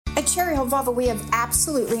Cherry Hill Volvo, we have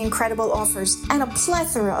absolutely incredible offers and a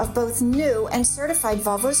plethora of both new and certified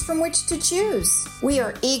Volvos from which to choose. We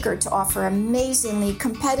are eager to offer amazingly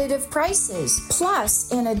competitive prices,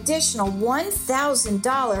 plus an additional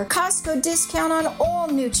 $1,000 Costco discount on all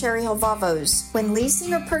new Cherry Hill Volvos. When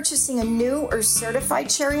leasing or purchasing a new or certified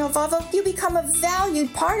Cherry Hill Volvo, you become a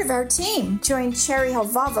valued part of our team. Join Cherry Hill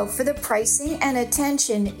Volvo for the pricing and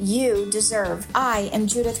attention you deserve. I am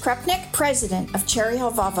Judith Krupnick, president of Cherry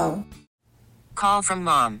Hill Volvo. Call from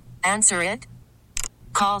mom. Answer it.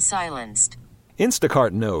 Call silenced.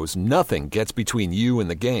 Instacart knows nothing gets between you and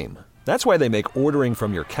the game. That's why they make ordering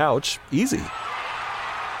from your couch easy.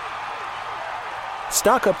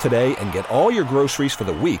 Stock up today and get all your groceries for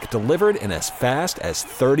the week delivered in as fast as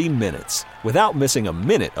 30 minutes without missing a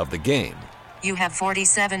minute of the game. You have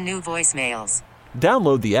 47 new voicemails.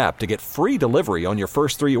 Download the app to get free delivery on your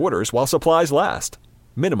first 3 orders while supplies last.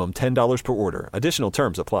 Minimum $10 per order. Additional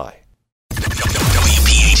terms apply.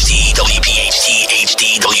 WPHT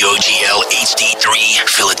HD WOGL HD3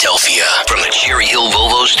 Philadelphia from the Cherry Hill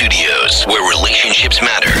Volvo Studios, where relationships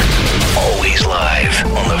matter. Always live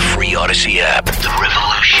on the free Odyssey app. The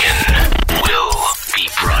revolution will be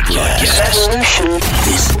broadcast.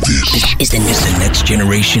 This is the next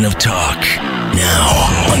generation of talk. Now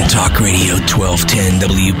on Talk Radio 1210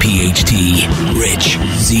 WPHT, Rich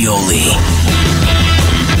Zeoli.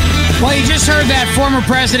 Well, you just heard that former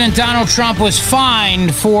President Donald Trump was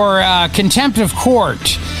fined for contempt of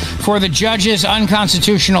court for the judge's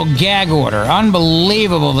unconstitutional gag order.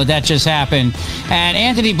 Unbelievable that just happened. And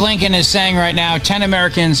Anthony Blinken is saying right now 10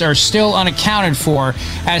 Americans are still unaccounted for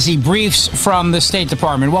as he briefs from the State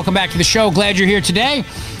Department. Welcome back to the show. Glad you're here today.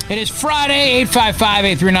 It is Friday,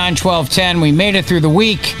 855-839-1210. We made it through the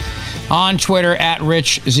week. On Twitter, at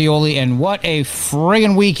Rich Zeoli, and what a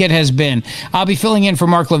friggin' week it has been. I'll be filling in for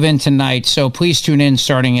Mark Levin tonight, so please tune in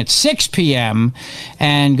starting at 6 p.m.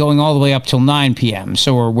 and going all the way up till 9 p.m.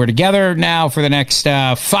 So we're together now for the next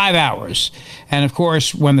 5 hours. And, of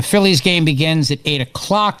course, when the Phillies game begins at 8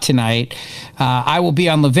 o'clock tonight, I will be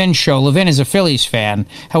on Levin's show. Levin is a Phillies fan.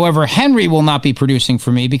 However, Henry will not be producing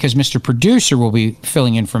for me because Mr. Producer will be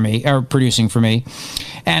filling in for me, or producing for me.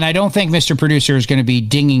 And I don't think Mr. Producer is going to be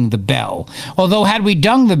dinging the bell. Although, had we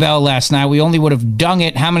dung the bell last night, we only would have dung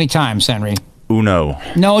it how many times, Henry? Uno.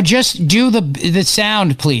 No, just do the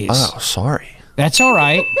sound, please. Oh, sorry. That's all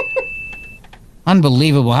right.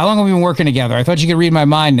 Unbelievable. How long have we been working together? I thought you could read my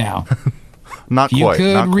mind now. Not quite. You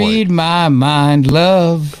could read my mind,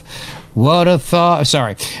 love. What a thought.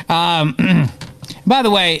 Sorry. By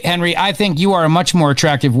the way, Henry, I think you are a much more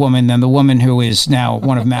attractive woman than the woman who is now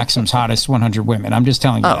one of Maxim's hottest 100 women. I'm just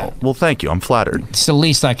telling you that. Oh, well, thank you. I'm flattered. It's the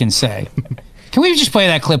least I can say. Can we just play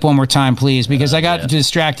that clip one more time, please? Because I got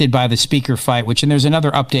distracted by the speaker fight, and there's another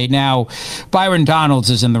update now. Byron Donalds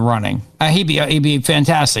is in the running. He'd be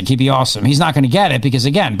fantastic. He'd be awesome. He's not going to get it because,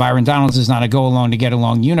 again, Byron Donalds is not a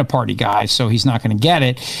go-along-to-get-along uniparty guy, so he's not going to get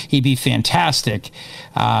it. He'd be fantastic.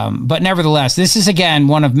 But nevertheless, this is, again,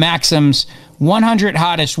 one of Maxim's 100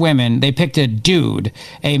 hottest women. They picked a dude,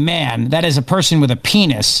 a man, that is a person with a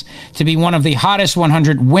penis, to be one of the hottest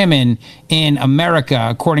 100 women in America,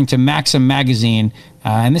 according to Maxim magazine.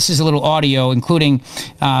 And this is a little audio, including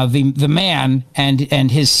the man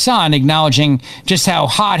and his son acknowledging just how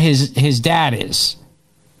hot his dad is.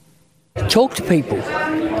 Talk to people.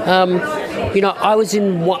 I was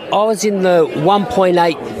in the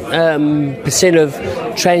 1.8% of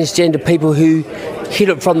transgender people who hid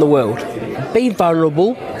it from the world. Be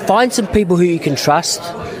vulnerable. Find some people who you can trust,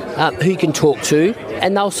 who you can talk to,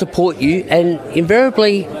 and they'll support you. And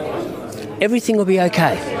invariably, everything will be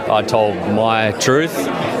okay. I told my truth,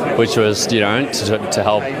 which was, to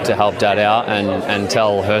help Dad out and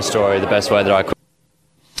tell her story the best way that I could.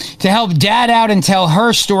 To help Dad out and tell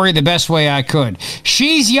her story the best way I could.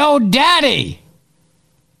 She's yo daddy.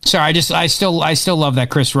 Sorry, I still love that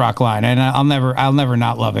Chris Rock line, and I'll never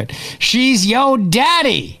not love it. She's yo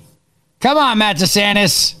daddy. Come on, Matt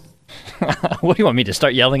DeSantis. What do you want me to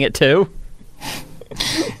start yelling it too?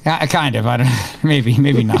 Kind of. I don't.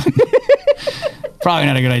 Maybe not. Probably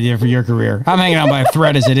not a good idea for your career. I'm hanging on by a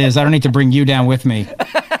thread as it is. I don't need to bring you down with me.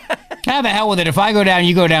 Have the hell with it. If I go down,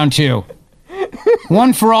 you go down too.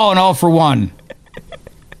 One for all and all for one.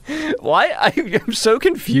 Why? I'm so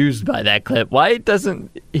confused by that clip. Why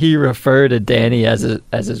doesn't he refer to Danny as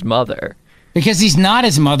his mother? Because he's not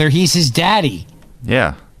his mother. He's his daddy.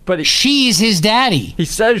 Yeah. But she's his daddy. He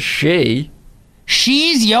says she.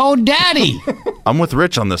 She's yo daddy. I'm with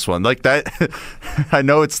Rich on this one. Like that. I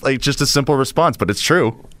know it's like just a simple response, but it's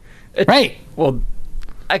true. Right. Well,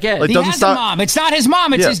 again, he has a mom. It's not his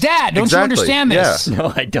mom. It's his dad. Don't you understand this? Yeah.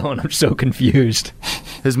 No, I don't. I'm so confused.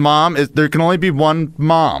 His mom is. There can only be one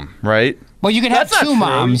mom, right? Well, you could have That's not two true.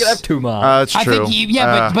 moms. You could have two moms. That's true. I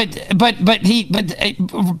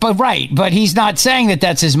think, but he's not saying that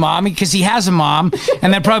that's his mom because he has a mom,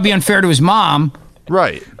 and that'd probably be unfair to his mom.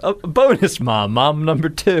 Right. A bonus mom number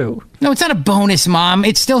 2. No, it's not a bonus mom.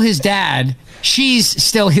 It's still his dad. She's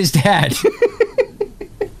still his dad.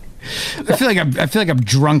 I feel like I'm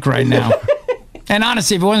drunk right now. And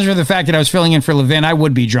honestly, if it wasn't for the fact that I was filling in for Levin, I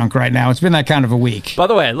would be drunk right now. It's been that kind of a week. By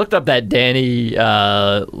the way, I looked up that Danny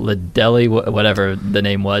Lidelli, whatever the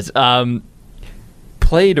name was,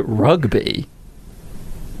 played rugby.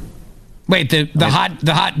 Wait, the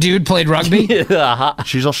hot dude played rugby?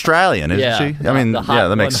 She's Australian, isn't she? I mean,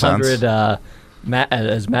 that makes sense.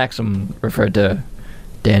 As Maxim referred to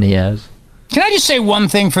Danny as. Can I just say one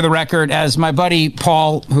thing for the record? As my buddy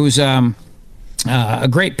Paul, who's a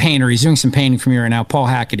great painter, he's doing some painting for me right now. Paul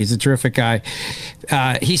Hackett, he's a terrific guy.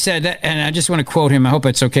 He said that, and I just want to quote him. I hope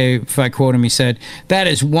it's okay if I quote him. He said, "That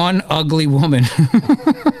is one ugly woman."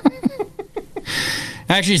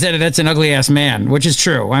 Actually, he said that's an ugly ass man, which is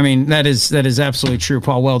true. I mean, that is absolutely true.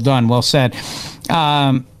 Paul, well done, well said.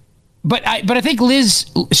 But I think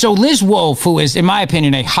Liz Wolfe, who is, in my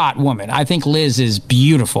opinion, a hot woman. I think Liz is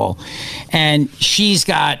beautiful. And she's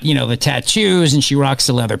got, the tattoos and she rocks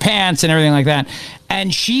the leather pants and everything like that.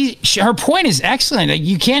 And her point is excellent. Like,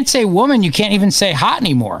 you can't say woman, you can't even say hot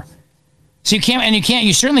anymore. So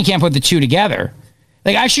you certainly can't put the two together.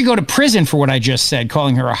 Like, I should go to prison for what I just said,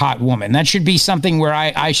 calling her a hot woman. That should be something where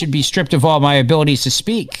I should be stripped of all my abilities to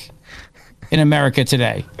speak in America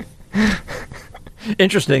today.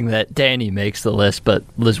 Interesting that Danny makes the list, but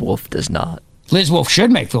Liz Wolfe does not. Liz Wolfe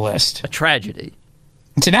should make the list. A tragedy.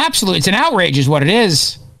 It's an outrage is what it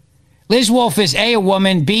is. Liz Wolfe is A, a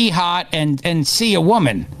woman, B, hot, and C, a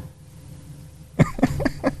woman.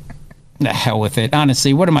 The hell with it.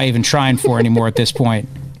 Honestly, what am I even trying for anymore at this point?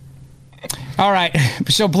 All right,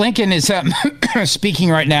 so Blinken is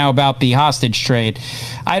speaking right now about the hostage trade.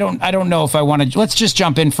 I don't know if I want to. Let's just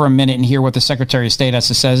jump in for a minute and hear what the Secretary of State has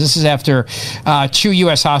to say. This is after 2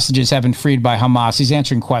 U.S. hostages have been freed by Hamas. He's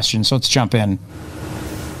answering questions, so let's jump in.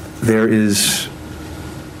 There is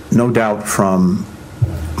no doubt from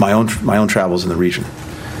my own travels in the region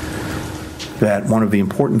that one of the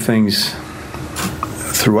important things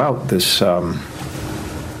throughout this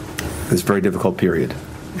very difficult period,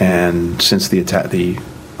 and since the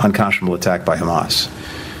unconscionable attack by Hamas,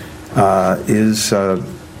 is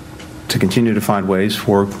to continue to find ways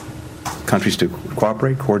for countries to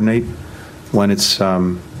cooperate, coordinate when it's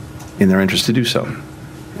in their interest to do so.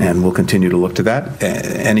 And we'll continue to look to that.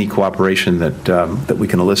 Any cooperation that we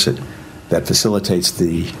can elicit that facilitates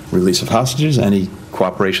the release of hostages, any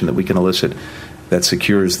cooperation that we can elicit that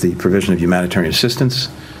secures the provision of humanitarian assistance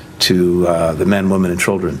to the men, women, and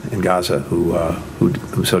children in Gaza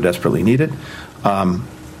who so desperately need it.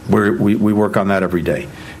 We work on that every day,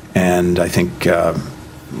 and I think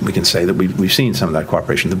we can say that we've seen some of that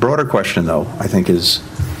cooperation. The broader question, though, I think is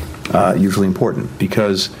usually important,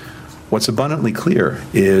 because what's abundantly clear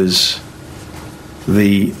is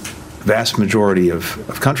the vast majority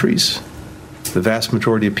of countries, the vast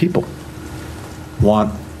majority of people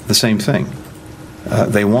want the same thing.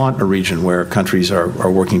 They want a region where countries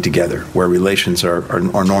are working together, where relations are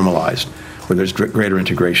normalized, where there's greater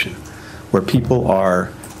integration, where people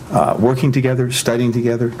are working together, studying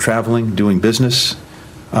together, traveling, doing business.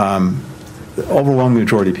 The overwhelming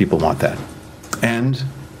majority of people want that. And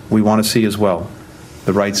we want to see as well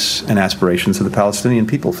the rights and aspirations of the Palestinian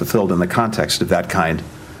people fulfilled in the context of that kind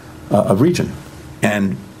of region.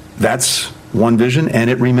 And that's one vision, and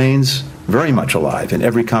it remains very much alive in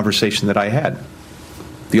every conversation that I had.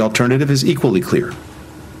 The alternative is equally clear,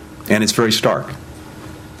 and it's very stark.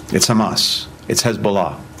 It's Hamas, it's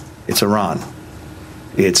Hezbollah, it's Iran,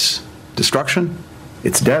 it's destruction,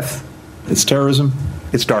 it's death, it's terrorism,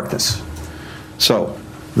 it's darkness. So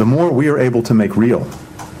the more we are able to make real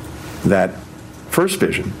that first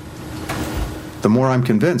vision, the more I'm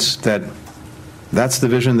convinced that that's the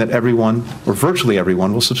vision that everyone, or virtually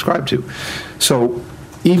everyone, will subscribe to. So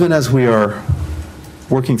even as we are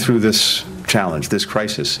working through this challenge, this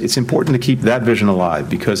crisis, it's important to keep that vision alive,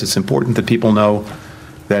 because it's important that people know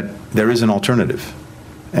that there is an alternative,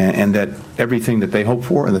 and that everything that they hope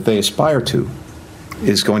for and that they aspire to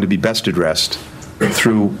is going to be best addressed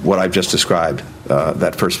through what I've just described,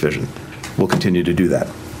 that first vision. We'll continue to do that.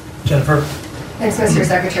 Jennifer. Thanks, Mr.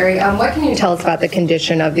 Secretary. What can you tell us about the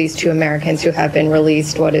condition of these 2 Americans who have been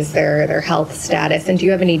released? What is their health status? And do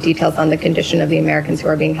you have any details on the condition of the Americans who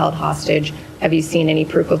are being held hostage? Have you seen any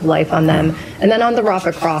proof of life on them? And then on the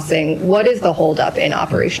Rafah crossing, what is the holdup in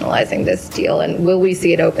operationalizing this deal? And will we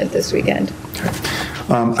see it open this weekend?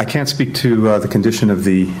 I can't speak to the condition of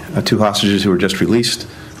the two hostages who were just released.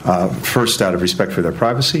 First, out of respect for their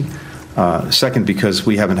privacy. Second, because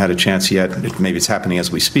we haven't had a chance yet, maybe it's happening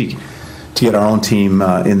as we speak, to get our own team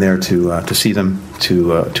in there to see them,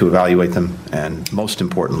 to evaluate them, and most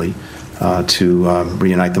importantly, to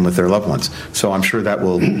reunite them with their loved ones. So I'm sure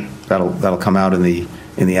that'll come out in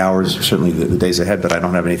the hours, certainly the days ahead. But I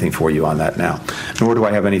don't have anything for you on that now. Nor do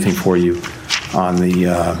I have anything for you on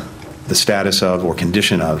the status of or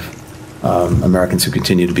condition of Americans who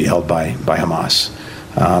continue to be held by Hamas.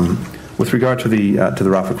 With regard to the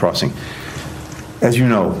Rafah crossing, as you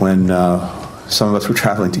know, when some of us were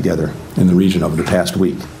traveling together in the region over the past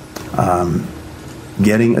week,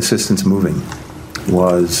 getting assistance moving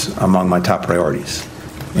was among my top priorities.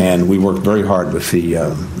 And we worked very hard with the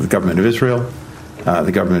government of Israel,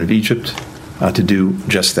 the government of Egypt, to do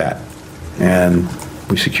just that. And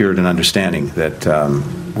we secured an understanding that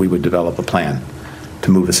we would develop a plan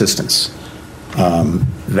to move assistance.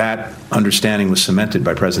 That understanding was cemented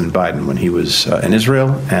by President Biden when he was in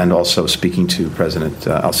Israel and also speaking to President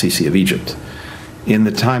al-Sisi of Egypt. In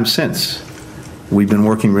the time since, we've been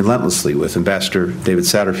working relentlessly with Ambassador David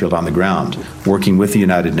Satterfield on the ground, working with the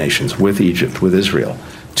United Nations, with Egypt, with Israel,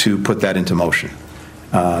 to put that into motion.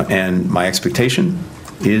 And my expectation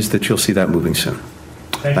is that you'll see that moving soon.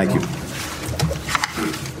 Thank you.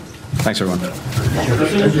 Thanks, everyone.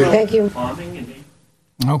 Thank you.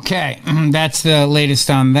 Okay, that's the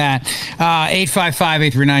latest on that.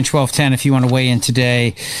 855-839-1210 if you want to weigh in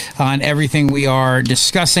today on everything we are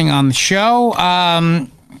discussing on the show.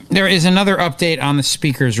 There is another update on the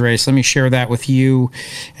speaker's race. Let me share that with you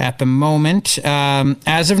at the moment.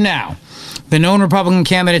 As of now, the known Republican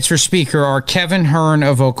candidates for Speaker are Kevin Hern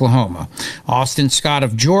of Oklahoma, Austin Scott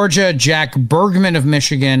of Georgia, Jack Bergman of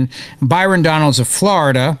Michigan, Byron Donalds of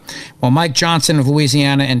Florida, while Mike Johnson of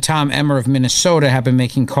Louisiana and Tom Emmer of Minnesota have been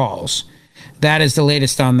making calls. That is the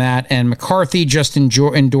latest on that, and McCarthy just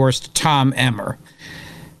endorsed Tom Emmer.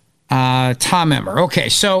 Tom Emmer. Okay,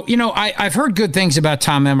 so, I've heard good things about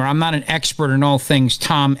Tom Emmer. I'm not an expert in all things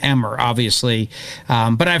Tom Emmer, obviously,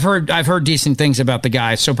 but I've heard decent things about the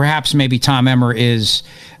guy. So perhaps maybe Tom Emmer is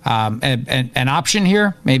an option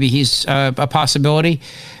here. Maybe he's a possibility.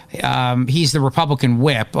 He's the Republican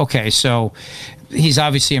whip. Okay, so he's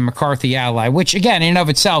obviously a McCarthy ally, which again, in and of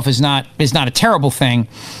itself is not a terrible thing.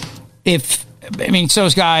 So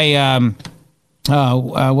is guy.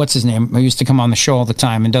 What's his name? He used to come on the show all the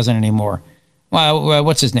time and doesn't anymore. Well,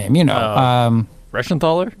 what's his name?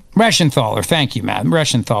 Reschenthaler? Reschenthaler. Thank you, Matt.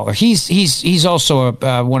 Reschenthaler. He's also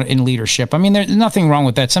one in leadership. I mean, there's nothing wrong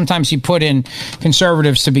with that. Sometimes you put in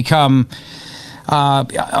conservatives to become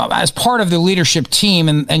as part of the leadership team,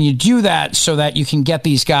 and you do that so that you can get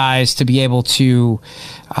these guys to be able to,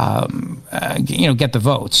 get the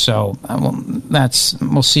votes. So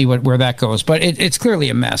we'll see where that goes. But it's clearly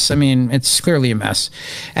a mess. I mean, it's clearly a mess,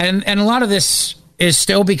 and a lot of this is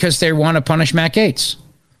still because they want to punish Matt Gaetz.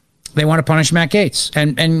 They want to punish Matt Gaetz.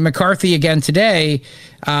 And McCarthy, again, today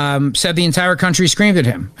said the entire country screamed at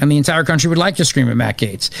him, and the entire country would like to scream at Matt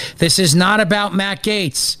Gaetz. This is not about Matt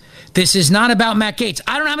Gaetz. This is not about Matt Gaetz.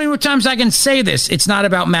 I don't know how many more times I can say this. It's not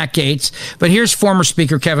about Matt Gaetz. But here's former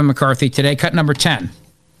Speaker Kevin McCarthy today, cut number 10.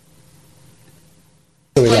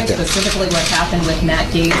 Explain specifically what happened with Matt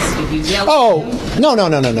Gaetz. Did you yell? Oh, no.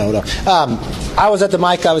 I was at the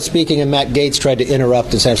mic, I was speaking, and Matt Gaetz tried to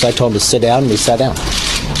interrupt, and so I told him to sit down, and he sat down.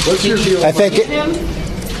 What's your deal? I think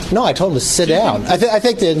No, I told him to sit down. I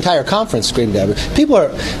think the entire conference screamed at him. People are,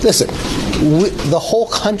 listen, the whole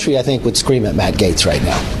country, I think, would scream at Matt Gaetz right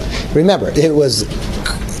now. Remember, it was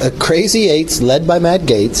a crazy eights led by Matt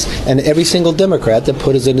Gaetz and every single Democrat that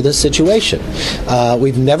put us into this situation.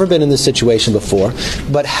 We've never been in this situation before,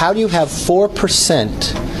 but how do you have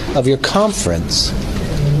 4% of your conference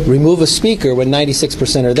remove a speaker when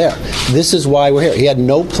 96% are there? This is why we're here. He had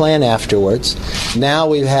no plan afterwards. Now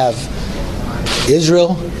we have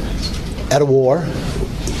Israel at a war,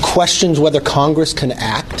 questions whether Congress can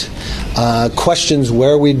act, questions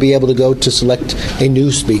where we'd be able to go to select a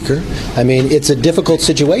new speaker. I mean, it's a difficult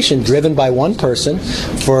situation driven by one person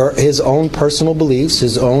for his own personal beliefs,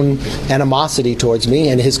 his own animosity towards me,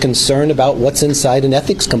 and his concern about what's inside an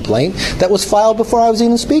ethics complaint that was filed before I was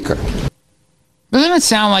even speaker. Doesn't it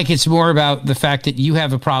sound like it's more about the fact that you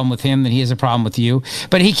have a problem with him than he has a problem with you,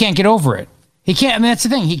 but he can't get over it? He can't. I mean, that's the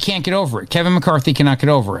thing. He can't get over it. Kevin McCarthy cannot get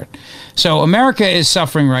over it. So America is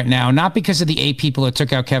suffering right now, not because of the 8 people that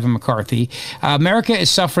took out Kevin McCarthy. America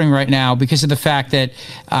is suffering right now because of the fact that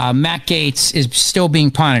Matt Gaetz is still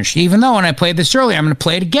being punished. Even though, and I played this earlier, I'm going to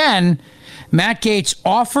play it again, Matt Gaetz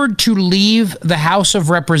offered to leave the House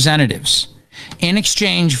of Representatives. in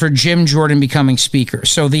exchange for Jim Jordan becoming Speaker.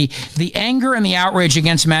 So the anger and the outrage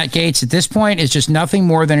against Matt Gaetz at this point is just nothing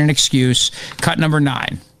more than an excuse. Cut number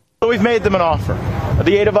 9. We've made them an offer.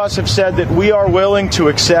 The 8 of us have said that we are willing to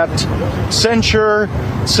accept censure,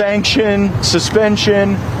 sanction,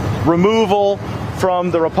 suspension, removal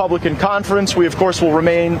from the Republican conference. We, of course, will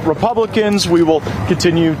remain Republicans. We will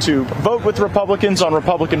continue to vote with Republicans on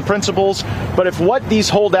Republican principles. But if what these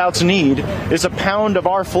holdouts need is a pound of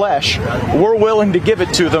our flesh, we're willing to give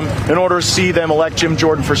it to them in order to see them elect Jim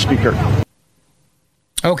Jordan for Speaker.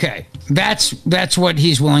 Okay, that's what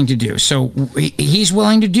he's willing to do. So he's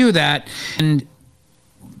willing to do that, and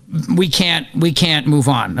we can't move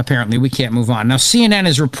on. Apparently, we can't move on. Now, CNN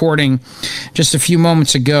is reporting just a few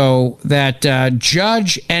moments ago that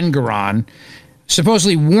Judge Engoron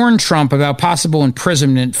supposedly warned Trump about possible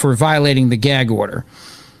imprisonment for violating the gag order.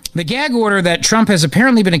 The gag order that Trump has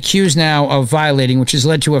apparently been accused now of violating, which has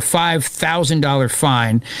led to a $5,000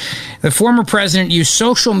 fine. The former president used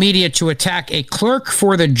social media to attack a clerk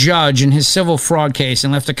for the judge in his civil fraud case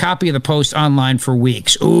and left a copy of the post online for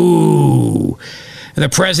weeks. Ooh. The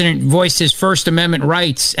president voiced his First Amendment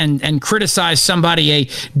rights and criticized somebody, a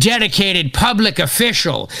dedicated public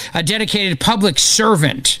official, a dedicated public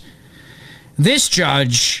servant. This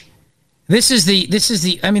judge... you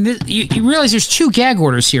realize there's 2 gag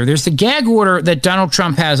orders here. There's the gag order that Donald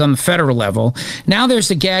Trump has on the federal level. Now there's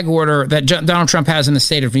the gag order that Donald Trump has in the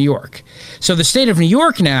state of New York. So the state of New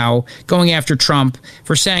York now going after Trump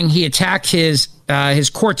for saying he attacked his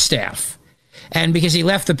court staff, and because he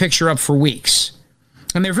left the picture up for weeks.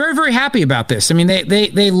 And they're very, very happy about this. I mean,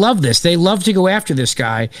 they love this. They love to go after this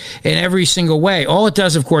guy in every single way. All it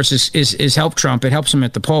does, of course, is help Trump. It helps him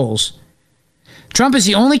at the polls. Trump is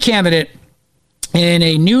the only candidate in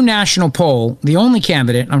a new national poll, the only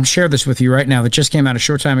candidate, I'm share this with you right now, that just came out a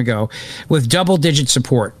short time ago, with double-digit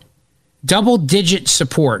support. Double-digit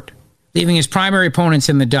support, leaving his primary opponents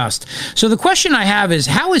in the dust. So the question I have is,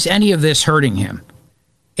 how is any of this hurting him?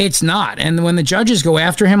 It's not. And when the judges go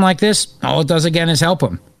after him like this, all it does again is help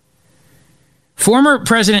him. Former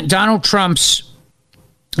President Donald Trump's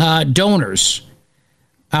donors,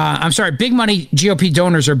 big money GOP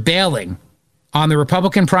donors are bailing on the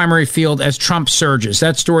Republican primary field as Trump surges.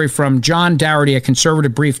 That story from John Dougherty at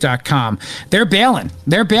conservativebrief.com. They're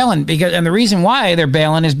bailing. Because, and the reason why they're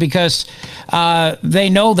bailing is because they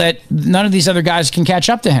know that none of these other guys can catch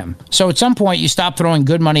up to him. So at some point, you stop throwing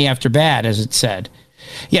good money after bad, as it said.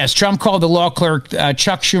 Yes, Trump called the law clerk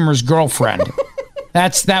Chuck Schumer's girlfriend.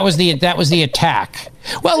 That was the attack.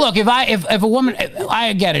 Well, look, if a woman,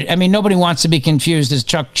 I get it. I mean, nobody wants to be confused as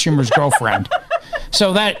Chuck Schumer's girlfriend.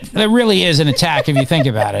 So that really is an attack if you think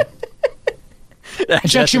about it.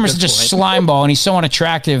 Chuck Schumer's just a slimeball, and he's so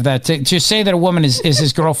unattractive that to say that a woman is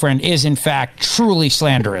his girlfriend is, in fact, truly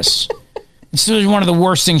slanderous. It's one of the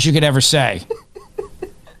worst things you could ever say.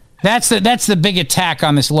 That's the big attack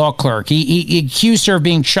on this law clerk. He accused her of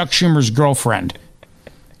being Chuck Schumer's girlfriend.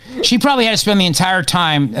 She probably had to spend the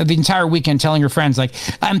entire weekend telling her friends, like,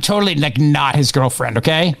 I'm totally, like, not his girlfriend,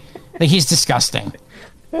 okay? Like, he's disgusting.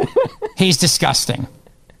 He's disgusting.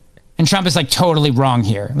 And Trump is, like, totally wrong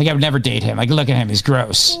here. Like, I would never date him. Like, look at him. He's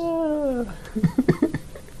gross.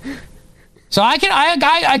 So I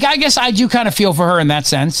guess I do kind of feel for her in that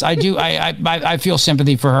sense. I do. I feel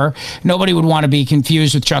sympathy for her. Nobody would want to be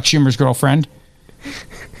confused with Chuck Schumer's girlfriend.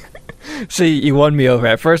 See, you won me over.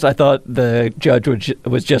 At first, I thought the judge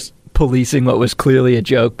was just policing what was clearly a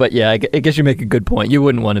joke. But yeah, I guess you make a good point. You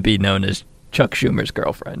wouldn't want to be known as Chuck Schumer's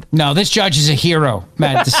girlfriend. No, this judge is a hero,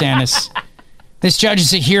 Matt DeSantis. This judge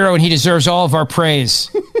is a hero, and he deserves all of our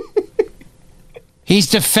praise. He's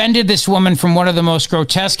defended this woman from one of the most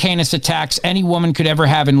grotesque, heinous attacks any woman could ever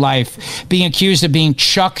have in life, being accused of being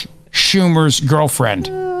Chuck Schumer's girlfriend.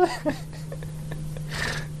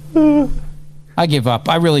 I give up.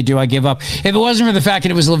 I really do. I give up. If it wasn't for the fact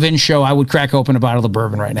that it was Levin's show, I would crack open a bottle of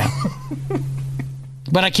bourbon right now.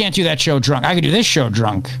 But I can't do that show drunk. I could do this show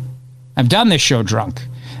drunk. I've done this show drunk.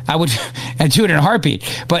 I'd do it in a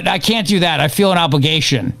heartbeat. But I can't do that. I feel an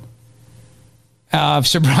obligation of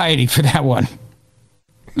sobriety for that one.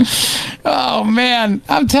 Oh, man.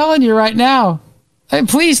 I'm telling you right now. Hey,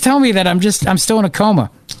 please tell me that I'm still in a coma.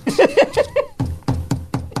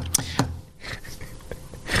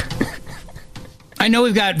 I know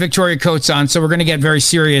we've got Victoria Coates on, so we're going to get very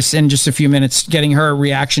serious in just a few minutes, getting her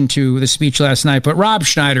reaction to the speech last night. But Rob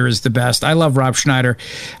Schneider is the best. I love Rob Schneider.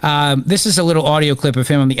 This is a little audio clip of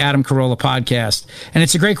him on the Adam Carolla podcast, and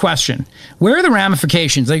it's a great question. Where are the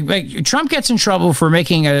ramifications? Like Trump gets in trouble for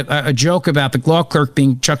making a joke about the law clerk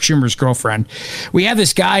being Chuck Schumer's girlfriend. We have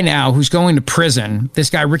this guy now who's going to prison,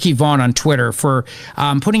 this guy Ricky Vaughn on Twitter, for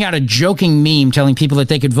putting out a joking meme telling people that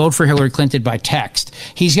they could vote for Hillary Clinton by text.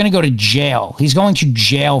 He's going to go to jail. He's going to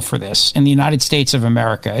jail for this in the United States of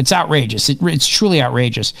America. It's outrageous. It's truly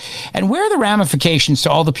outrageous. And where are the ramifications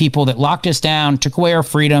to all the people that locked us down, took away our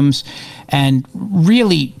freedoms, and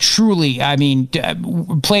really, truly,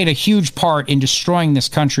 played a huge part in destroying this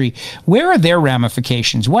country? Where are their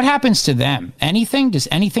ramifications? What happens to them? Anything? Does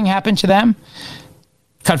anything happen to them?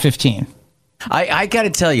 Cut 15. I got to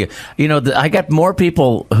tell you, I got more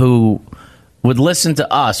people who would listen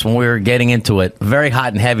to us when we were getting into it very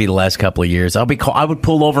hot and heavy the last couple of years. I would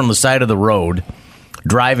pull over on the side of the road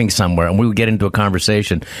driving somewhere, and we would get into a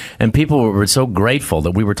conversation, and people were so grateful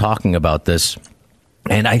that we were talking about this.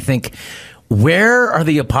 And I think, where are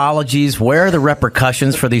the apologies? Where are the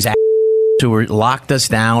repercussions for these who locked us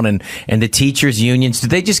down, and the teachers' unions?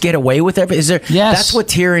 Did they just get away with everything? Yes. That's what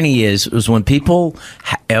tyranny is when people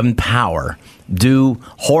in power do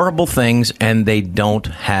horrible things and they don't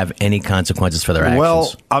have any consequences for their actions.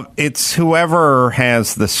 Well, it's whoever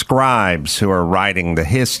has the scribes who are writing the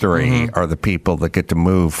history are the people that get to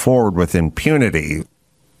move forward with impunity.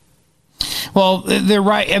 Well, they're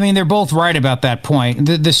right. They're both right about that point.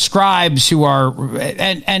 The scribes who are,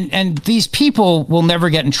 and these people will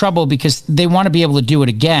never get in trouble because they want to be able to do it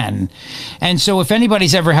again. And so if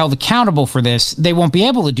anybody's ever held accountable for this, they won't be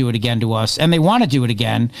able to do it again to us, and they want to do it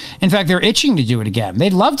again. In fact, they're itching to do it again.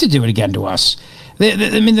 They'd love to do it again to us.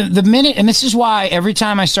 The minute, and this is why every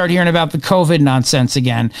time I start hearing about the COVID nonsense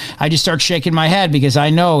again, I just start shaking my head, because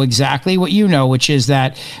I know exactly what you know, which is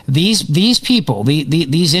that these people,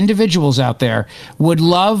 these individuals out there would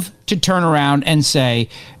love to turn around and say,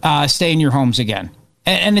 stay in your homes again.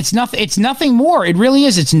 And it's nothing more. It really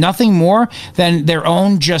is. It's nothing more than their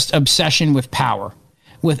own just obsession with power,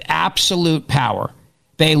 with absolute power.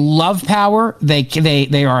 They love power.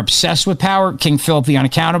 They are obsessed with power. King Philip the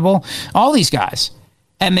Unaccountable, all these guys.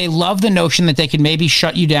 And they love the notion that they can maybe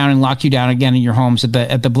shut you down and lock you down again in your homes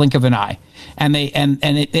at the blink of an eye. And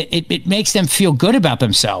it makes them feel good about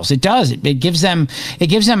themselves. It does. It gives them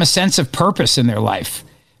a sense of purpose in their life,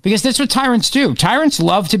 because that's what tyrants do. Tyrants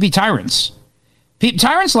love to be tyrants.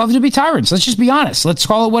 Tyrants love to be tyrants. Let's just be honest. Let's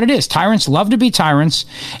call it what it is. Tyrants love to be tyrants,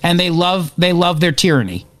 and they love their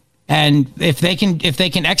tyranny. And if they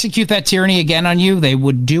can execute that tyranny again on you, they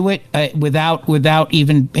would do it without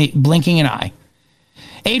even blinking an eye.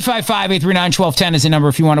 855-839-1210 is the number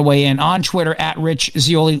if you want to weigh in. On Twitter, at Rich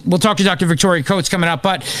Zeoli. We'll talk to Dr. Victoria Coates coming up.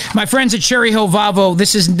 But my friends at Cherry Hill Volvo,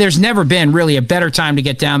 there's never been really a better time to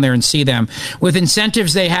get down there and see them. With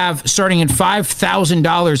incentives they have starting at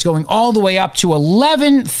 $5,000 going all the way up to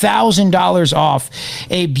 $11,000 off.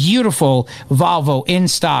 A beautiful Volvo in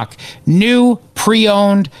stock. New,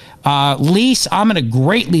 pre-owned, lease. I'm in a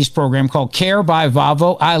great lease program called Care by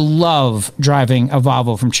Volvo. I love driving a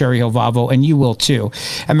Volvo from Cherry Hill Volvo, and you will too.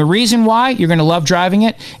 And the reason why you're going to love driving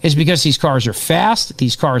it is because these cars are fast,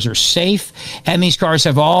 these cars are safe, and these cars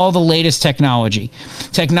have all the latest technology.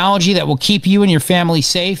 Technology that will keep you and your family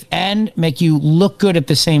safe and make you look good at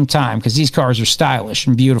the same time, because these cars are stylish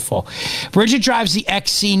and beautiful. Bridget drives the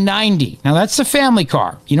XC90. Now, that's the family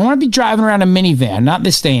car. You don't want to be driving around a minivan, not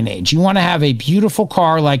this day and age. You want to have a beautiful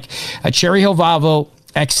car like a Cherry Hill Volvo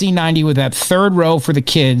XC90 with that third row for the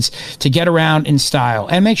kids to get around in style,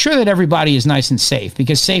 and make sure that everybody is nice and safe,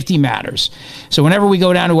 because safety matters. So whenever we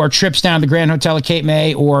go down to our trips down to the Grand Hotel at Cape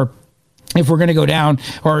May, or if we're going to go down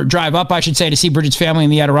or drive up, I should say, to see Bridget's family in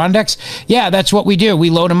the Adirondacks, yeah, that's what we do. We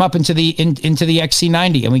load them up into the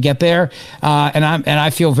XC90, and we get there, and I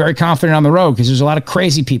feel very confident on the road, because there's a lot of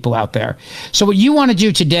crazy people out there. So what you want to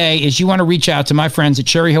do today is you want to reach out to my friends at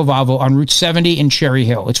Cherry Hill Volvo on Route 70 in Cherry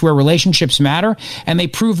Hill. It's where relationships matter, and they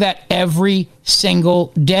prove that every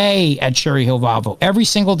single day at Cherry Hill Volvo. Every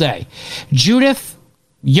single day. Judith,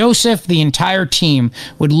 Yosef, the entire team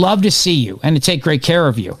would love to see you and to take great care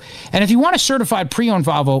of you. And if you want a certified pre-owned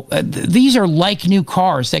Volvo, these are like new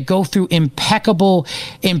cars that go through impeccable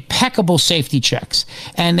safety checks.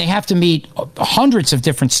 And they have to meet hundreds of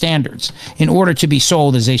different standards in order to be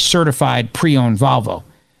sold as a certified pre-owned Volvo.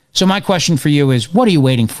 So my question for you is, what are you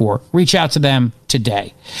waiting for? Reach out to them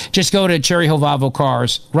today. Just go to Cherry Hill Volvo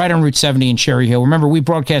Cars, right on Route 70 in Cherry Hill. Remember, we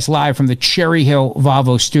broadcast live from the Cherry Hill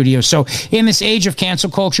Volvo studio. So in this age of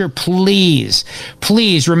cancel culture, please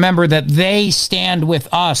remember that they stand with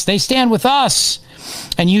us. They stand with us.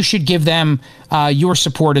 and you should give them your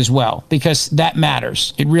support as well, because that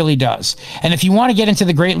matters. It really does. And if you want to get into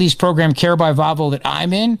the Great Lease program, Care by Volvo, that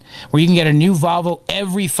I'm in, where you can get a new Volvo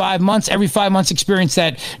every 5 months, experience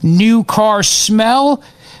that new car smell,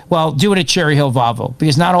 well, do it at Cherry Hill Volvo,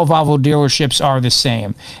 because not all Volvo dealerships are the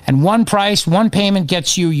same. And one price, one payment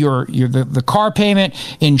gets you the car payment,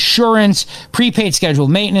 insurance, prepaid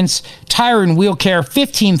scheduled maintenance, tire and wheel care,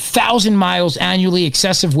 15,000 miles annually,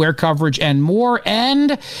 excessive wear coverage, and more.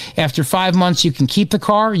 And after 5 months, you can keep the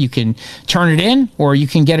car, you can turn it in, or you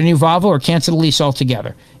can get a new Volvo or cancel the lease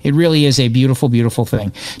altogether. It really is a beautiful, beautiful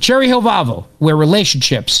thing. Cherry Hill Volvo, where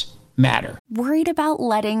relationships matter. Worried about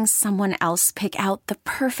letting someone else pick out the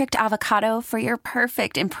perfect avocado for your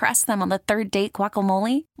perfect impress them on the third date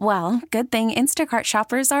guacamole? Well, good thing Instacart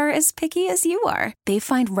shoppers are as picky as you are. They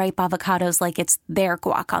find ripe avocados like it's their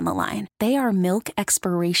guac on the line. They are milk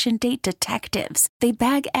expiration date detectives. They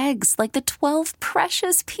bag eggs like the 12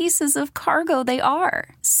 precious pieces of cargo they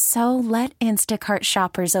are. So let Instacart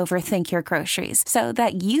shoppers overthink your groceries so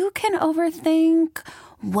that you can overthink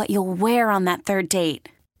what you'll wear on that third date.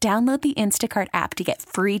 Download the Instacart app to get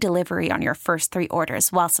free delivery on your first 3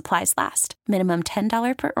 orders while supplies last. Minimum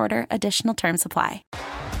 $10 per order. Additional terms apply.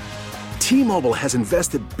 T-Mobile has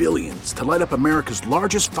invested billions to light up America's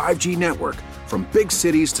largest 5G network, from big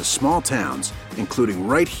cities to small towns, including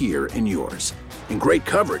right here in yours. And great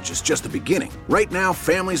coverage is just the beginning. Right now,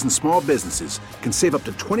 families and small businesses can save up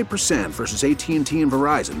to 20% versus AT&T and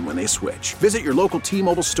Verizon when they switch. Visit your local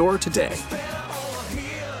T-Mobile store today.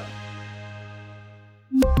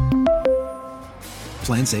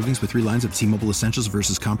 Plan savings with 3 lines of T-Mobile Essentials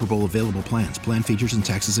versus comparable available plans. Plan features and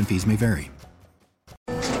taxes and fees may vary.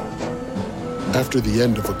 After the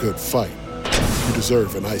end of a good fight, you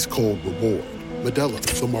deserve an ice-cold reward. Modelo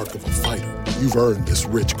is the mark of a fighter. You've earned this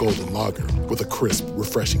rich golden lager with a crisp,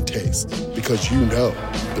 refreshing taste. Because you know,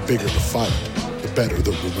 the bigger the fight, the better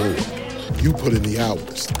the reward. You put in the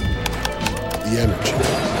hours, the energy,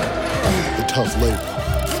 the tough labor.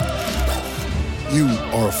 You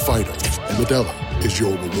are a fighter, and Modelo is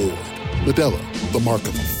your reward. Modelo, the mark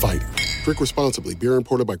of a fighter. Drink responsibly. Beer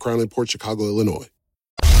imported by Crown Imports, Chicago, Illinois.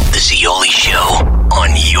 The Zioli Show on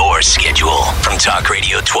your schedule from Talk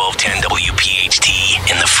Radio 1210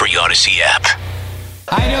 WPHT in the free Odyssey app.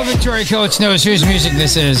 I know Victoria Coates knows whose music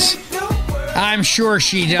this is. I'm sure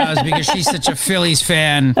she does, because she's such a Phillies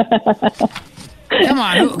fan. Come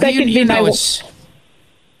on, you know it's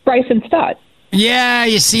Bryson Stott. Yeah,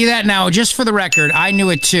 you see that now. Just for the record, I knew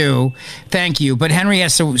it too. Thank you. But Henry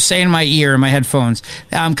has to say in my ear, in my headphones,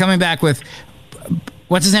 I'm coming back with,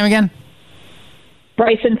 what's his name again?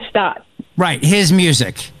 Bryson Stott. Right, his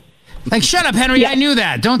music. Like, shut up, Henry. Yeah. I knew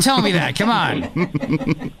that. Don't tell me that. Come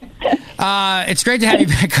on. It's great to have you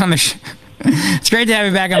back on the show. It's great to have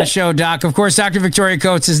you back on the show, Doc. Of course, Dr. Victoria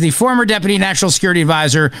Coates is the former Deputy National Security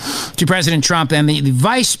Advisor to President Trump and the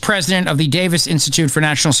Vice President of the Davis Institute for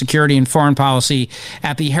National Security and Foreign Policy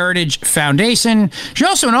at the Heritage Foundation. She's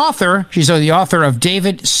also an author. She's the author of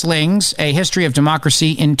David Sling's A History of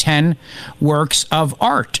Democracy in 10 Works of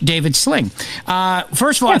Art. David Sling.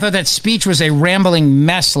 First of all, I thought that speech was a rambling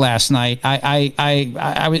mess last night.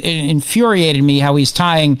 It infuriated me how he's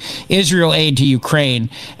tying Israel aid to Ukraine,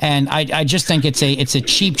 and I just think it's a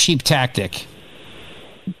cheap tactic.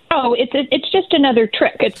 Oh, it's just another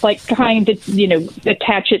trick. It's like trying to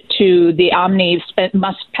attach it to the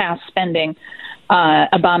must-pass spending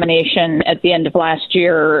abomination at the end of last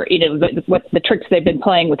year. What the tricks they've been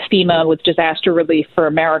playing with FEMA, with disaster relief for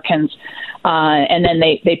Americans, and then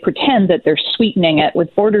they pretend that they're sweetening it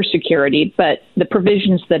with border security, but the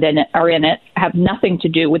provisions that are in it have nothing to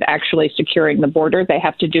do with actually securing the border. They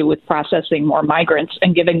have to do with processing more migrants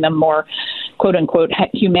and giving them more, quote unquote,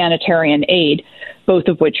 humanitarian aid, both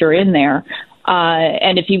of which are in there.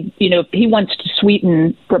 And if he wants to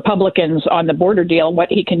sweeten Republicans on the border deal, what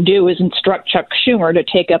he can do is instruct Chuck Schumer to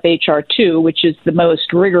take up H.R. 2, which is the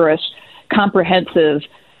most rigorous, comprehensive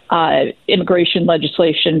immigration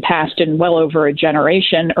legislation passed in well over a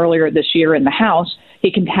generation earlier this year in the House.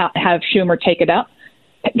 He can have Schumer take it up,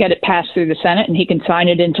 get it passed through the Senate, and he can sign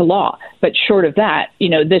it into law. But short of that,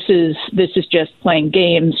 this is just playing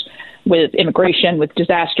games with immigration, with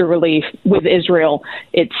disaster relief, with Israel.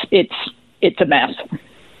 It's a mess.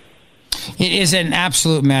 It is an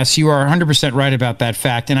absolute mess. You are 100% right about that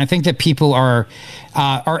fact. And I think that people are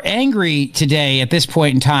angry today at this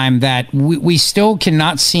point in time that we still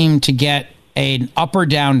cannot seem to get an up or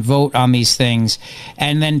down vote on these things,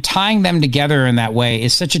 and then tying them together in that way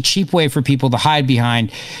is such a cheap way for people to hide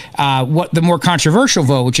behind what the more controversial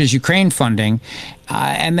vote, which is Ukraine funding,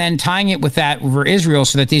 and then tying it with that for Israel,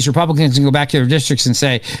 so that these Republicans can go back to their districts and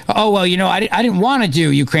say, oh, well, I didn't want to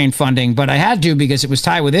do Ukraine funding, but I had to because it was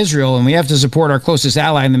tied with Israel, and we have to support our closest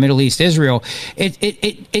ally in the Middle East, Israel. It's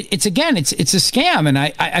a scam, and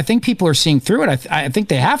I think people are seeing through it. I think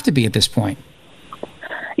they have to be at this point.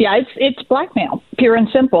 Yeah, it's blackmail, pure and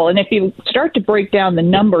simple. And if you start to break down the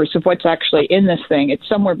numbers of what's actually in this thing, it's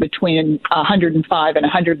somewhere between 105 and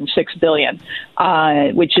 106 billion,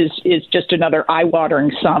 which is just another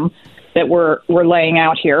eye-watering sum that we're laying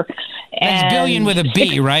out here. That's billion with a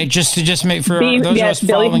B, right? Just to make for those of us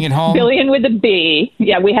following at home. Billion with a B.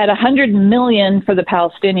 Yeah, we had 100 million for the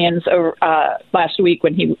Palestinians over, last week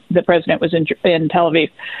when the president was in Tel Aviv,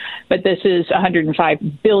 but this is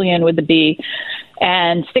 105 billion with a B.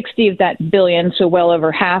 And 60 of that billion, so well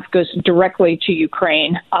over half, goes directly to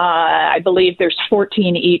Ukraine. I believe there's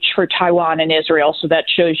 14 each for Taiwan and Israel, so that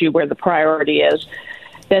shows you where the priority is.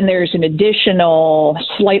 Then there's an additional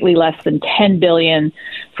slightly less than 10 billion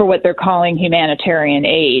for what they're calling humanitarian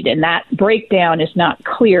aid. And that breakdown is not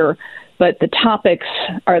clear, but the topics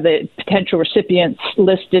are the potential recipients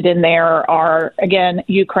listed in there are, again,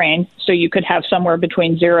 Ukraine. So you could have somewhere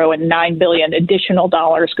between 0 and 9 billion additional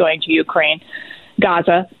dollars going to Ukraine.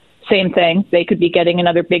 Gaza, same thing. They could be getting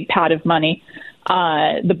another big pot of money.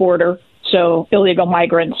 The border, so illegal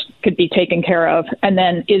migrants could be taken care of. And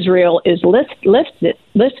then Israel is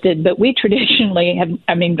listed, but we traditionally have,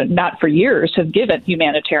 not for years, have given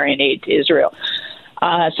humanitarian aid to Israel.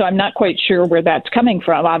 So I'm not quite sure where that's coming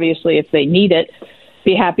from. Obviously, if they need it,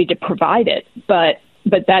 be happy to provide it. But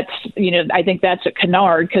that's, I think that's a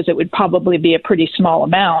canard, because it would probably be a pretty small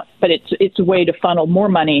amount, but it's a way to funnel more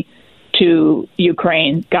money to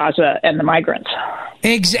Ukraine, Gaza, and the migrants.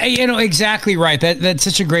 Exactly right. That's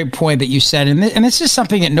such a great point that you said. And this is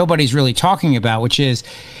something that nobody's really talking about, which is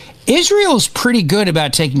Israel's pretty good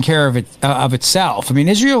about taking care of itself. I mean,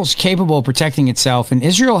 Israel's capable of protecting itself, and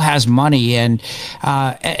Israel has money, and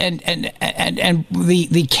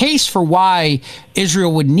the case for why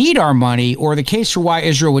Israel would need our money, or the case for why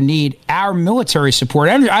Israel would need our military support.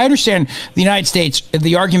 I understand the United States,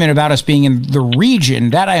 the argument about us being in the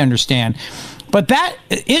region, that I understand. But that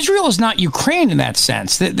Israel is not Ukraine in that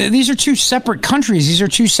sense. These are two separate countries. These are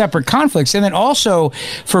two separate conflicts. And then also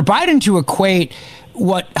for Biden to equate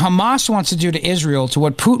what Hamas wants to do to Israel to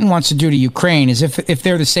what Putin wants to do to Ukraine, as if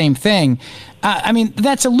they're the same thing.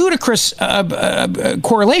 That's a ludicrous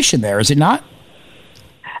correlation there, is it not?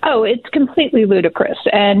 Oh, it's completely ludicrous,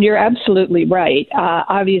 and you're absolutely right.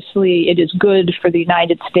 Obviously, it is good for the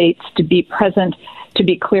United States to be present, to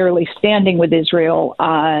be clearly standing with Israel,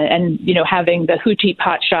 and having the Houthi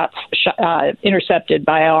pot shots intercepted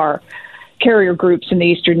by our carrier groups in the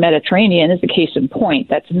Eastern Mediterranean is a case in point.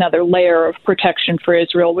 That's another layer of protection for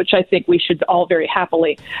Israel, which I think we should all very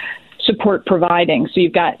happily support providing. So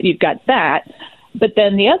you've got that. But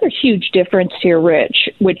then the other huge difference here, Rich,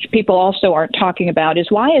 which people also aren't talking about, is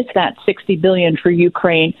why is that $60 billion for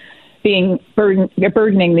Ukraine being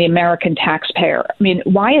burdening the American taxpayer? I mean,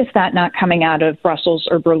 why is that not coming out of Brussels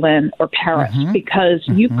or Berlin or Paris? Because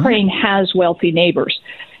Ukraine has wealthy neighbors.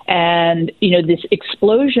 And, this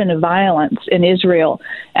explosion of violence in Israel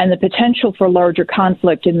and the potential for larger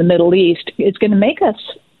conflict in the Middle East is going to make us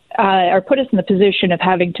or put us in the position of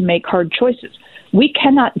having to make hard choices. We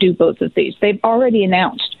cannot do both of these. They've already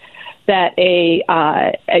announced that a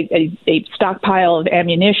stockpile of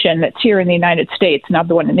ammunition that's here in the United States, not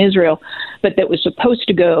the one in Israel, but that was supposed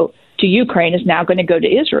to go to Ukraine, is now going to go to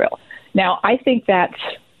Israel. Now, I think that's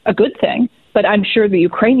a good thing, but I'm sure the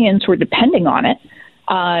Ukrainians were depending on it.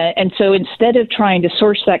 And so instead of trying to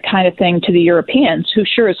source that kind of thing to the Europeans, who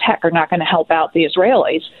sure as heck are not going to help out the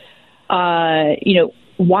Israelis,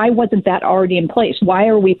 why wasn't that already in place? Why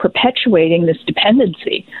are we perpetuating this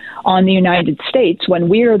dependency on the United States when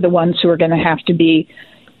we're the ones who are going to have to be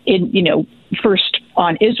first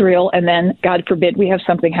on Israel, and then, God forbid, we have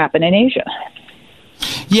something happen in Asia?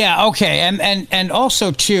 Yeah, okay. And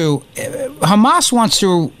also, too, Hamas wants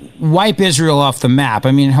to wipe Israel off the map.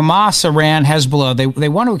 I mean, Hamas, Iran, Hezbollah, they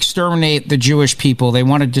want to exterminate the Jewish people. They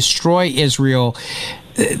want to destroy Israel.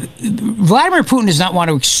 Vladimir Putin does not want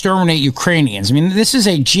to exterminate Ukrainians. I mean, this is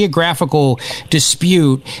a geographical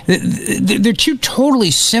dispute. They're two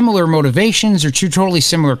totally similar motivations. They're two totally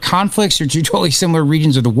similar conflicts. They're two totally similar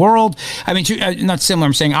regions of the world. I mean, not similar.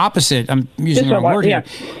 I'm saying opposite. I'm using the wrong word here.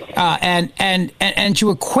 And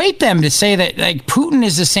to equate them, to say that like Putin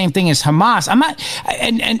is the same thing as Hamas.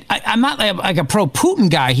 I'm not like a pro-Putin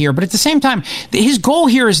guy here, but at the same time, his goal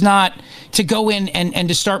here is not to go in and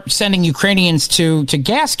to start sending Ukrainians to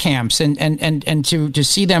gas camps and to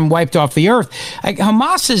see them wiped off the earth. Like,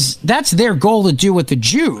 Hamas that's their goal to do with the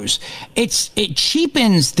Jews. It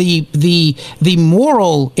cheapens the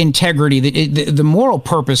moral integrity, the moral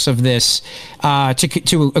purpose of this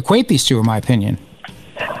to equate these two, in my opinion.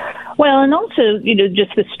 Well, and also,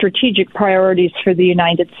 just the strategic priorities for the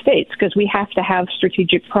United States, because we have to have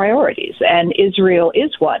strategic priorities, and Israel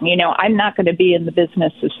is one. I'm not going to be in the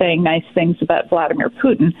business of saying nice things about Vladimir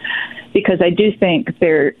Putin, because I do think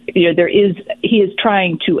he is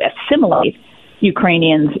trying to assimilate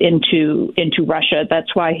Ukrainians into Russia.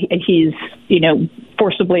 That's why he's,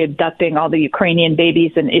 forcibly abducting all the Ukrainian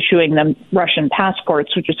babies and issuing them Russian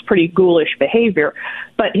passports, which is pretty ghoulish behavior,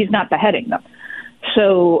 but he's not beheading them.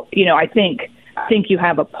 So, I think you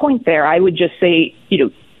have a point there. I would just say,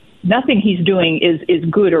 nothing he's doing is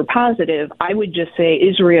good or positive. I would just say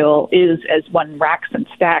Israel is, as one racks and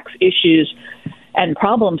stacks issues and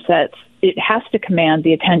problem sets, it has to command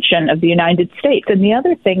the attention of the United States. And the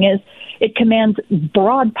other thing is it commands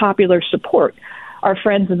broad popular support. Our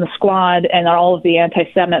friends in the squad and all of the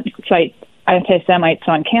anti-Semites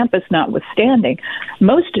on campus notwithstanding,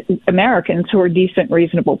 most Americans who are decent,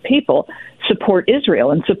 reasonable people support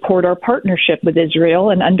Israel and support our partnership with Israel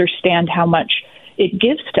and understand how much it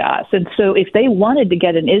gives to us. And so if they wanted to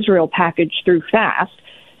get an Israel package through fast,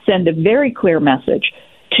 send a very clear message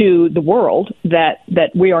to the world that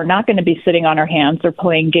we are not going to be sitting on our hands or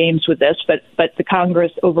playing games with this, but the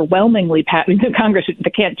Congress overwhelmingly the Congress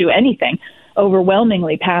that can't do anything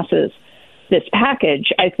overwhelmingly passes this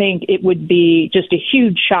package, I think it would be just a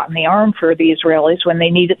huge shot in the arm for the Israelis when they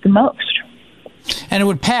need it the most. And it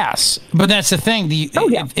would pass, but that's the thing.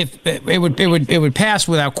 If it would pass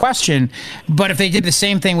without question. But if they did the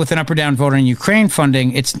same thing with an up or down vote on Ukraine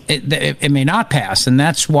funding, it may not pass, and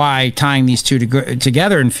that's why tying these two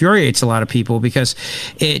together infuriates a lot of people, because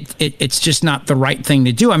it's just not the right thing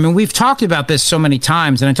to do. I mean, we've talked about this so many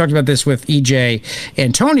times, and I talked about this with EJ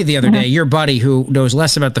and Tony the other day, your buddy who knows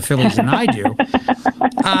less about the Phillies than I do.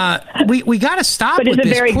 We got to stop. But he's a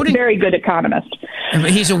very good economist.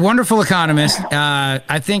 He's a wonderful economist.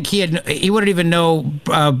 I think he wouldn't even know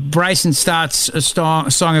Bryson Stott's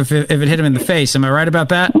song if it hit him in the face. Am I right about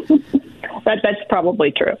that? That's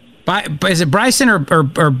probably true. Is it Bryson or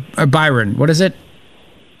Byron? What is it?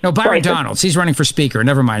 No, Byron Donalds. He's running for speaker.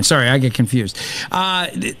 Never mind. Sorry, I get confused. I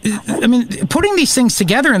mean, putting these things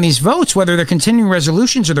together in these votes, whether they're continuing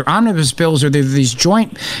resolutions or they're omnibus bills or they're these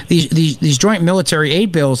joint military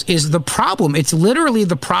aid bills, is the problem. It's literally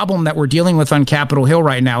the problem that we're dealing with on Capitol Hill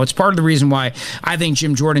right now. It's part of the reason why I think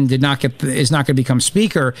Jim Jordan is not going to become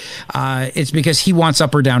speaker. It's because he wants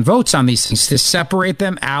up or down votes on these things, to separate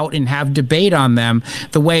them out and have debate on them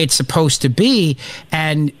the way it's supposed to be.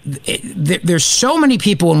 And there's so many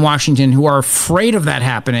people in Washington who are afraid of that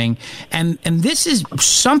happening, and this is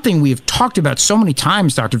something we've talked about so many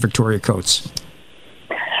times, Dr. Victoria Coates.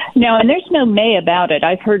 No, and there's no may about it.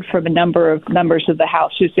 I've heard from a number of members of the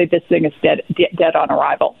House who say this thing is dead on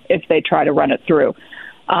arrival if they try to run it through.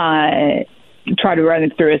 As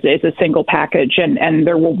a single package, and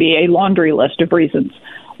there will be a laundry list of reasons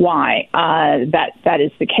why that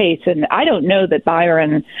is the case. And I don't know that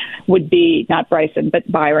Byron would be, not Bryson,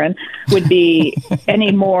 but Byron would be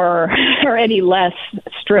any more or any less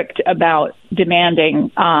strict about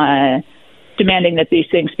demanding that these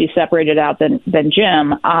things be separated out than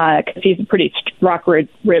Jim, because he's a pretty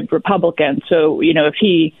rock-ribbed Republican. So, if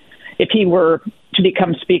he were to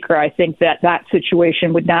become speaker, I think that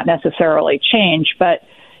situation would not necessarily change. But,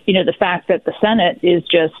 the fact that the Senate is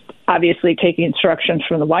just obviously taking instructions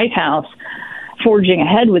from the White House, forging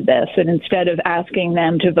ahead with this, and instead of asking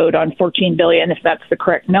them to vote on $14 billion, if that's the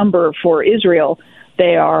correct number for Israel,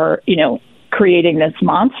 they are, creating this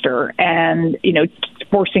monster and,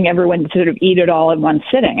 forcing everyone to sort of eat it all in one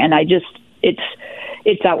sitting. And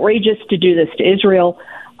it's outrageous to do this to Israel.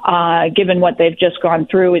 Given what they've just gone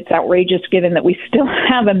through, it's outrageous given that we still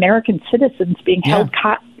have American citizens being held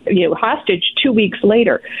hostage 2 weeks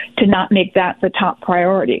later, to not make that the top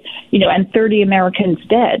priority. And 30 Americans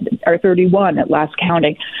dead, or 31 at last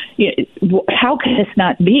counting. How can this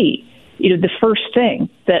not be, the first thing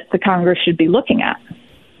that the Congress should be looking at?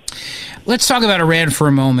 Let's talk about Iran for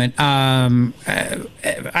a moment.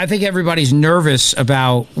 I think everybody's nervous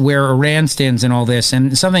about where Iran stands in all this,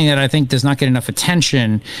 and something that I think does not get enough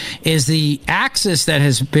attention is the axis that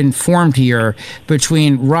has been formed here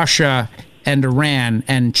between Russia and Iran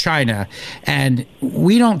and China, and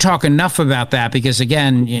we don't talk enough about that because,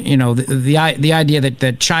 again, the idea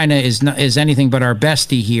that China is anything but our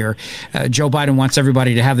bestie here. Joe Biden wants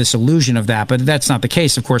everybody to have this illusion of that, but that's not the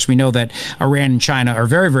case. Of course, we know that Iran and China are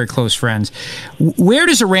very, very close friends. Where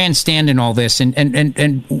does Iran stand in all this,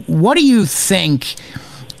 and what do you think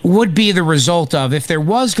would be the result of if there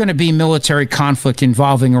was going to be military conflict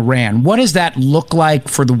involving Iran? What does that look like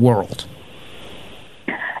for the world?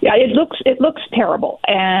 Yeah, it looks terrible.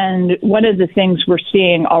 And one of the things we're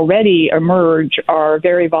seeing already emerge are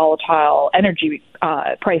very volatile energy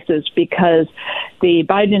prices because the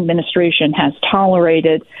Biden administration has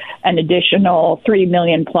tolerated an additional 3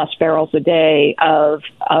 million plus barrels a day of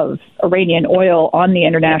Iranian oil on the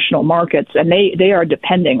international markets, and they are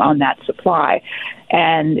depending on that supply.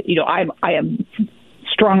 And I am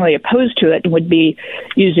strongly opposed to it and would be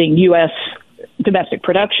using U.S. domestic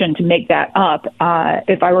production to make that up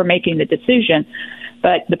if I were making the decision.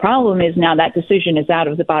 But the problem is now that decision is out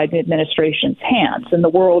of the Biden administration's hands, and the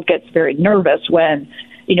world gets very nervous when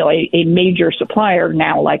a major supplier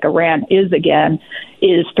now, like Iran is again,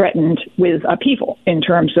 is threatened with upheaval in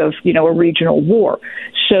terms of a regional war.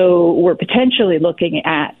 So we're potentially looking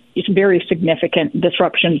at very significant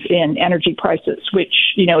disruptions in energy prices, which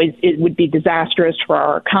it would be disastrous for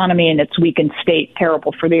our economy and its weakened state,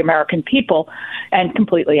 terrible for the American people, and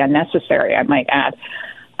completely unnecessary, I might add.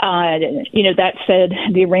 That said,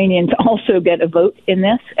 the Iranians also get a vote in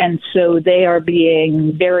this, and so they are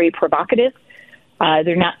being very provocative.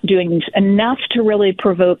 They're not doing enough to really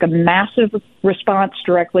provoke a massive response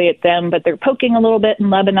directly at them, but they're poking a little bit in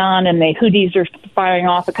Lebanon, and the Houthis are firing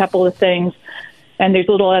off a couple of things, and there's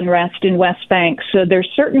a little unrest in West Bank. So they're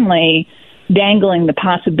certainly dangling the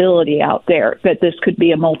possibility out there that this could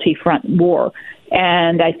be a multi-front war.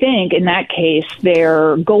 And I think in that case,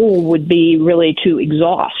 their goal would be really to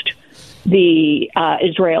exhaust the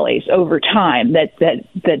Israelis over time, that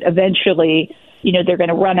eventually they're going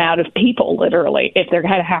to run out of people, literally, if they're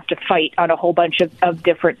going to have to fight on a whole bunch of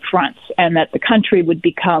different fronts, and that the country would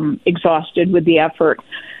become exhausted with the effort.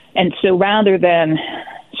 And so rather than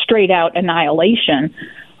straight out annihilation,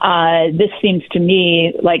 this seems to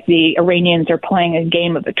me like the Iranians are playing a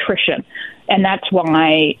game of attrition. And that's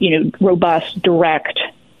why, robust, direct,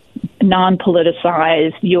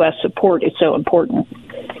 non-politicized U.S. support is so important.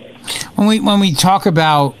 When we talk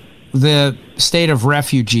about the state of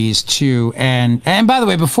refugees too, and by the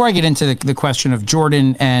way, before I get into the question of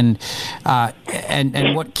Jordan and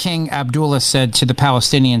what King Abdullah said to the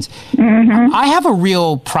Palestinians, I have a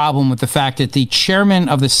real problem with the fact that the chairman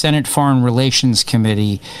of the Senate Foreign Relations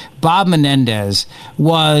Committee, Bob Menendez,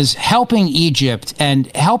 was helping Egypt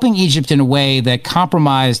in a way that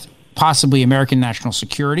compromised possibly American national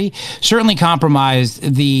security, certainly compromised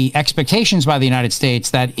the expectations by the United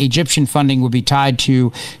States that Egyptian funding would be tied to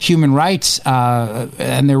human rights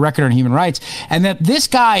and their record on human rights, and that this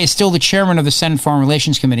guy is still the chairman of the Senate Foreign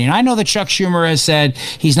Relations Committee. And I know that Chuck Schumer has said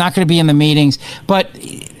he's not going to be in the meetings, but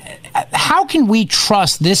how can we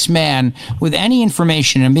trust this man with any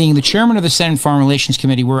information, and being the chairman of the Senate Foreign Relations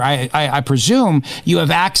Committee, where I presume you have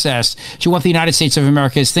access to what the United States of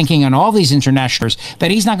America is thinking on all these internationals, that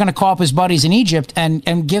he's not going to call up his buddies in Egypt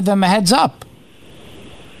and give them a heads up?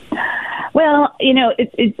 Well,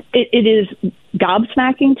 it is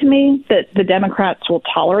gobsmacking to me that the Democrats will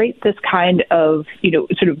tolerate this kind of,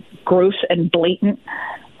 sort of gross and blatant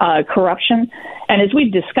corruption. And as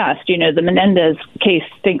we've discussed, the Menendez case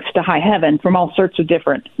stinks to high heaven from all sorts of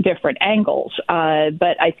different angles.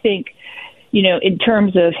 But I think, in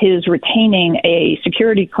terms of his retaining a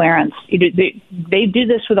security clearance, they do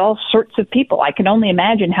this with all sorts of people. I can only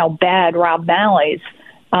imagine how bad Rob Malley's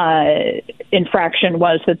infraction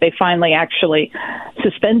was that they finally actually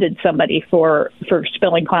suspended somebody for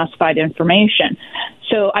spilling classified information.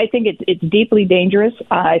 So I think it's deeply dangerous.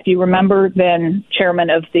 If you remember, then chairman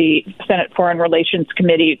of the Senate Foreign Relations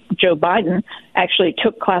Committee, Joe Biden, actually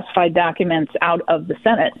took classified documents out of the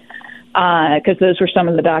Senate because those were some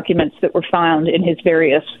of the documents that were found in his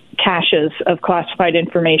various caches of classified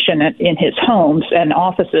information in his homes and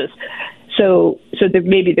offices. So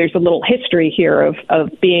maybe there's a little history here of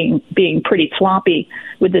being pretty sloppy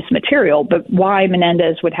with this material, but why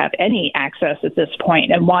Menendez would have any access at this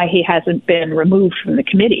point and why he hasn't been removed from the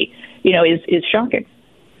committee, is shocking.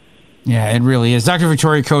 Yeah, it really is. Dr.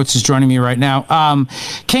 Victoria Coates is joining me right now.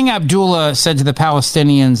 King Abdullah said to the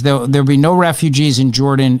Palestinians there'll be no refugees in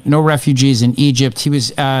Jordan, no refugees in Egypt. It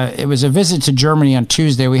was a visit to Germany on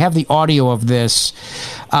Tuesday. We have the audio of this.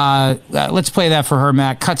 Let's play that for her,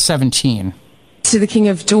 Matt. Cut 17. to the King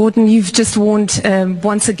of Jordan. You've just warned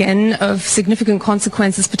once again of significant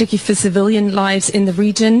consequences, particularly for civilian lives in the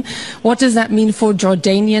region. What does that mean for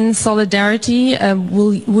Jordanian solidarity?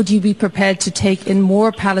 Would you be prepared to take in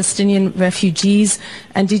more Palestinian refugees?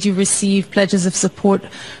 And did you receive pledges of support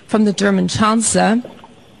from the German Chancellor?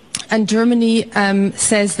 And Germany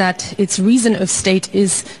says that its reason of state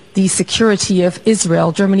is the security of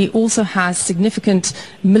Israel. Germany also has significant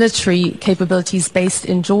military capabilities based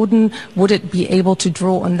in Jordan. Would it be able to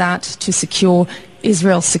draw on that to secure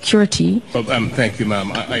Israel's security? Well, thank you,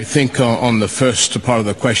 ma'am. I think on the first part of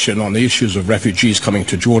the question, on the issues of refugees coming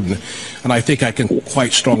to Jordan, and I think I can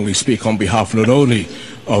quite strongly speak on behalf not only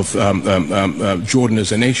of Jordan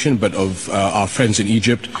as a nation, but of our friends in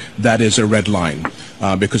Egypt, that is a red line.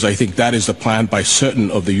 Because I think that is the plan by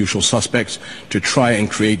certain of the usual suspects to try and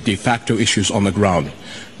create de facto issues on the ground.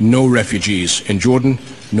 No refugees in Jordan,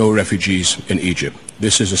 no refugees in Egypt.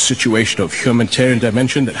 This is a situation of humanitarian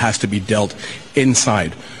dimension that has to be dealt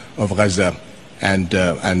inside of Gaza and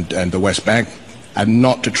the West Bank, and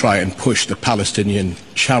not to try and push the Palestinian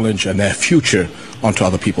challenge and their future onto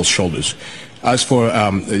other people's shoulders. As for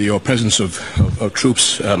your presence of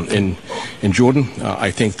troops in Jordan, I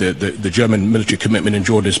think the German military commitment in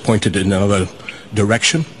Jordan is pointed in another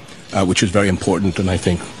direction, which is very important, and I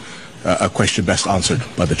think a question best answered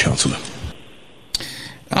by the Chancellor.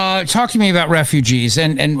 Talk to me about refugees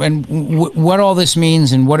and what all this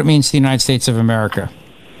means and what it means to the United States of America.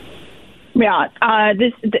 Yeah,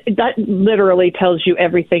 that literally tells you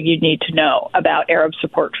everything you need to know about Arab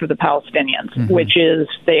support for the Palestinians, which is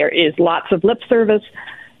there is lots of lip service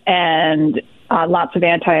and lots of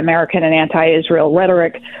anti-American and anti-Israel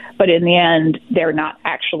rhetoric, but in the end, they're not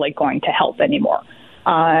actually going to help anymore.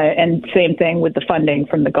 And same thing with the funding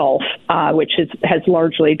from the Gulf, which has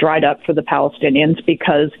largely dried up for the Palestinians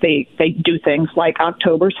because they do things like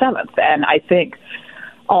October 7th. And I think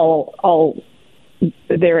all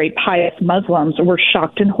very pious Muslims were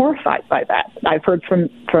shocked and horrified by that. I've heard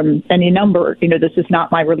from any number, this is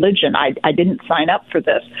not my religion. I didn't sign up for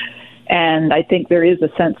this. And I think there is a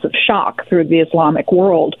sense of shock through the Islamic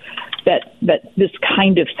world that this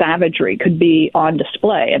kind of savagery could be on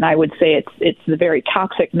display. And I would say it's the very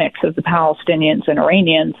toxic mix of the Palestinians and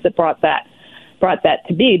Iranians that brought that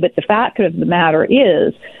to be. But the fact of the matter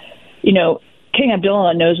is, King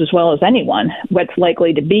Abdullah knows as well as anyone what's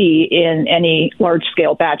likely to be in any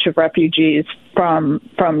large-scale batch of refugees from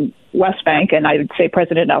West Bank, and I would say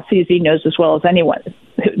President al-Sisi knows as well as anyone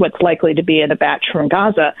what's likely to be in a batch from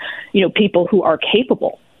Gaza, people who are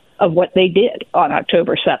capable of what they did on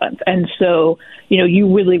October 7th. And so,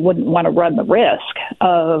 you really wouldn't want to run the risk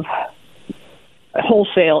of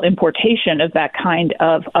wholesale importation of that kind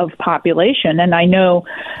of population. And I know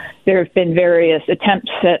there have been various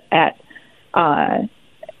attempts at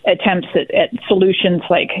solutions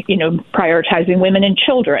like, prioritizing women and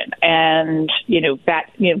children and,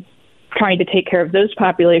 trying to take care of those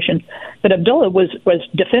populations. But Abdullah was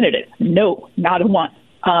definitive. No, not a one.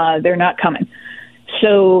 They're not coming.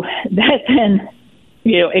 So that then,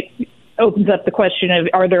 it opens up the question of,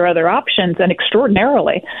 are there other options? And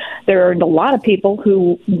extraordinarily, there are a lot of people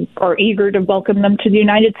who are eager to welcome them to the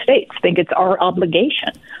United States, think it's our obligation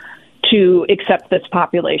to accept this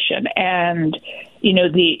population. And,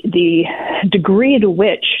 the degree to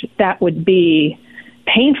which that would be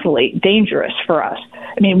painfully dangerous for us.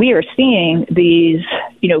 I mean, we are seeing these,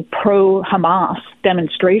 pro-Hamas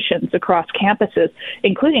demonstrations across campuses,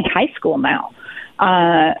 including high school now.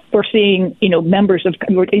 We're seeing, members of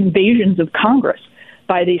invasions of Congress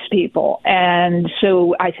by these people. And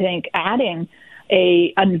so I think adding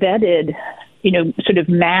a unvetted, sort of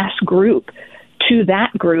mass group to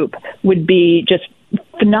that group would be just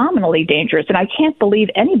phenomenally dangerous. And I can't believe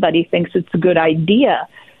anybody thinks it's a good idea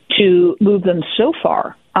to move them so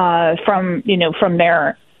far from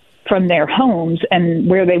their homes and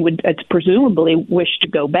where they would presumably wish to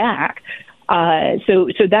go back. So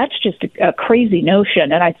that's just a crazy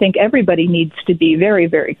notion. And I think everybody needs to be very,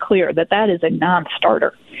 very clear that is a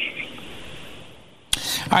non-starter.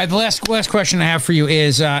 All right, the last question I have for you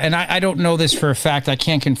is, and I don't know this for a fact, I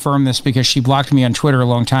can't confirm this because she blocked me on Twitter a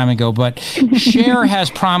long time ago, but Cher has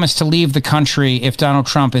promised to leave the country if Donald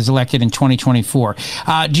Trump is elected in 2024.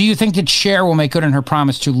 Do you think that Cher will make good on her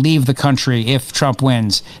promise to leave the country if Trump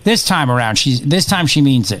wins? This time around, this time she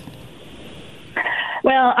means it.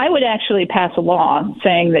 Well, Well, I would actually pass a law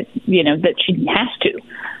saying that, that she has to,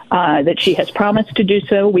 that she has promised to do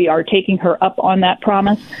so. We are taking her up on that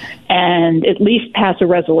promise, and at least pass a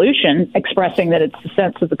resolution expressing that it's the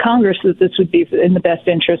sense of the Congress that this would be in the best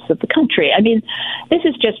interests of the country. I mean, this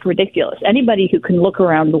is just ridiculous. Anybody who can look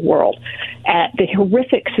around the world at the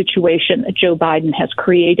horrific situation that Joe Biden has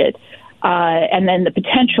created, and then the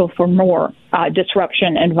potential for more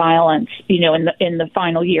disruption and violence, in the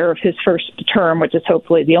final year of his first term, which is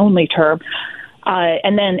hopefully the only term,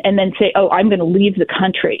 and then say, oh, I'm going to leave the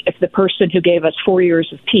country if the person who gave us 4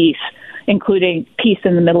 years of peace, including peace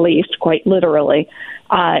in the Middle East, quite literally,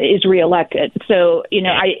 is reelected. So,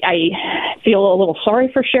 I feel a little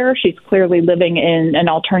sorry for Cher. She's clearly living in an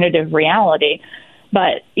alternative reality.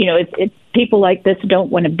 But, if people like this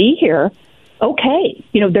don't want to be here, okay.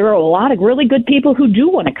 There are a lot of really good people who do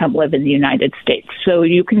want to come live in the United States. So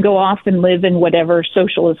you can go off and live in whatever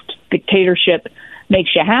socialist dictatorship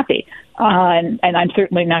makes you happy. And I'm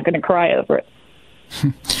certainly not going to cry over it.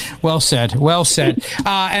 Well said. Well said.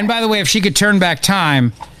 And by the way, if she could turn back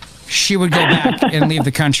time, she would go back and leave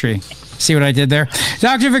the country. See what I did there?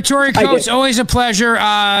 Dr. Victoria Coates, always a pleasure.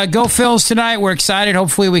 Go Phils tonight. We're excited.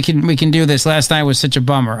 Hopefully we can do this. Last night was such a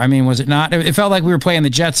bummer. I mean, was it not? It felt like we were playing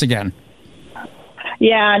the Jets again.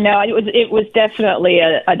 Yeah, no, it was definitely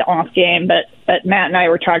an off game, but Matt and I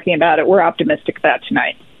were talking about it. We're optimistic about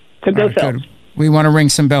tonight. So go Phil. We want to ring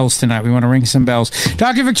some bells tonight.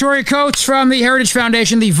 Dr. Victoria Coates from the Heritage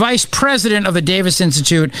Foundation, the Vice President of the Davis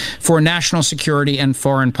Institute for National Security and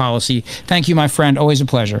Foreign Policy. Thank you, my friend. Always a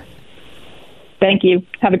pleasure. Thank you.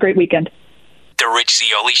 Have a great weekend. The Rich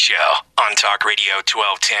Zeoli Show on Talk Radio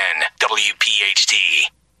 1210 WPHT.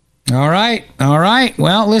 All right.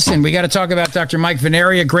 Well, listen, we got to talk about Dr. Mike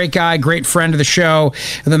Veneria, great guy, great friend of the show,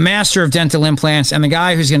 the master of dental implants, and the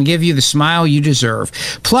guy who's going to give you the smile you deserve.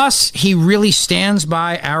 Plus, he really stands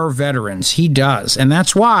by our veterans. He does. And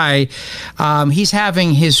that's why he's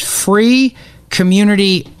having his free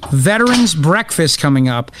community veterans breakfast coming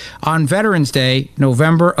up on Veterans Day,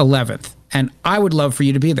 November 11th. And I would love for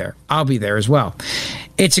you to be there. I'll be there as well.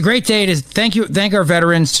 It's a great day to thank our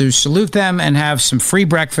veterans, to salute them and have some free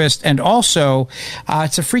breakfast. And also,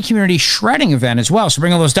 it's a free community shredding event as well. So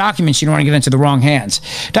bring all those documents. You don't want to get into the wrong hands.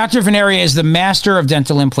 Dr. Veneria is the master of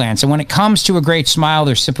dental implants. And when it comes to a great smile,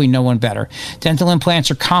 there's simply no one better. Dental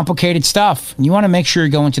implants are complicated stuff. You want to make sure you're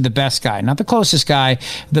going to the best guy, not the closest guy,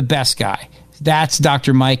 the best guy. That's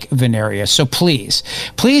Dr. Mike Veneria. So please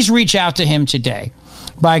reach out to him today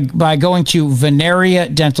by going to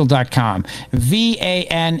veneriadental.com.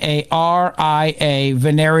 VANARIA,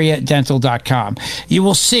 veneriadental.com. You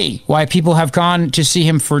will see why people have gone to see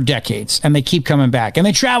him for decades, and they keep coming back. And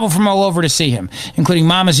they travel from all over to see him, including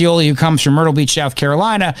Mama Zeoli, who comes from Myrtle Beach, South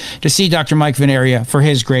Carolina, to see Dr. Mike Veneria for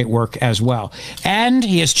his great work as well. And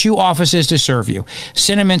he has 2 offices to serve you,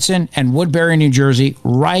 Cinnaminson and Woodbury, New Jersey,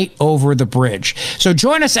 right over the bridge. So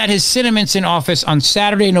join us at his Cinnaminson office on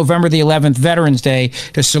Saturday, November the 11th, Veterans Day,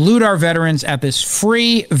 to salute our veterans at this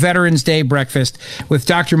free Veterans Day breakfast with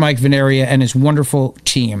Dr. Mike Veneria and his wonderful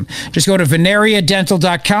team. Just go to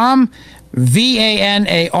veneriadental.com,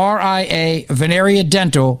 VANARIA,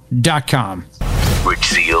 veneriadental.com. Rich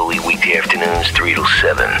Zeoli, weekday afternoons 3 to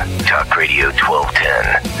 7. Talk Radio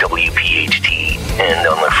 1210, WPHT, and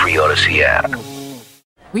on the free Odyssey app.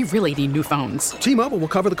 We really need new phones. T-Mobile will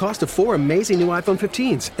cover the cost of 4 amazing new iPhone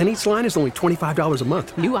 15s, and each line is only $25 a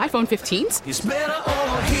month. New iPhone 15s? It's better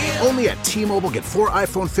over here. Only at T-Mobile, get 4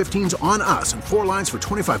 iPhone 15s on us and 4 lines for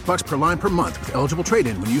 $25 per line per month with eligible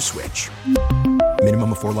trade-in when you switch.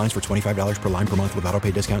 Minimum of 4 lines for $25 per line per month with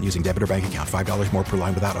autopay discount using debit or bank account. $5 more per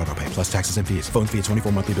line without autopay, plus taxes and fees. Phone fee at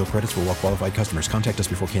 24 monthly bill credits for well-qualified customers. Contact us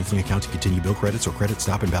before canceling account to continue bill credits or credit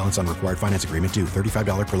stop and balance on required finance agreement due.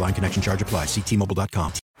 $35 per line connection charge applies. See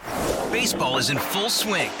T-Mobile.com. Baseball is in full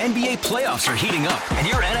swing. NBA playoffs are heating up, and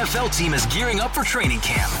your NFL team is gearing up for training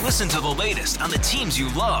camp. Listen to the latest on the teams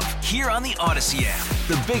you love here on the Odyssey app.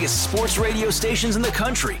 The biggest sports radio stations in the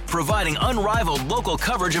country, providing unrivaled local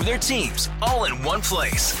coverage of their teams, all in one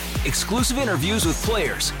place. Exclusive interviews with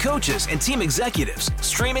players, coaches, and team executives,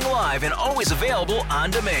 streaming live and always available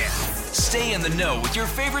on demand. Stay in the know with your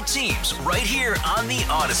favorite teams right here on the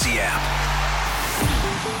Odyssey app.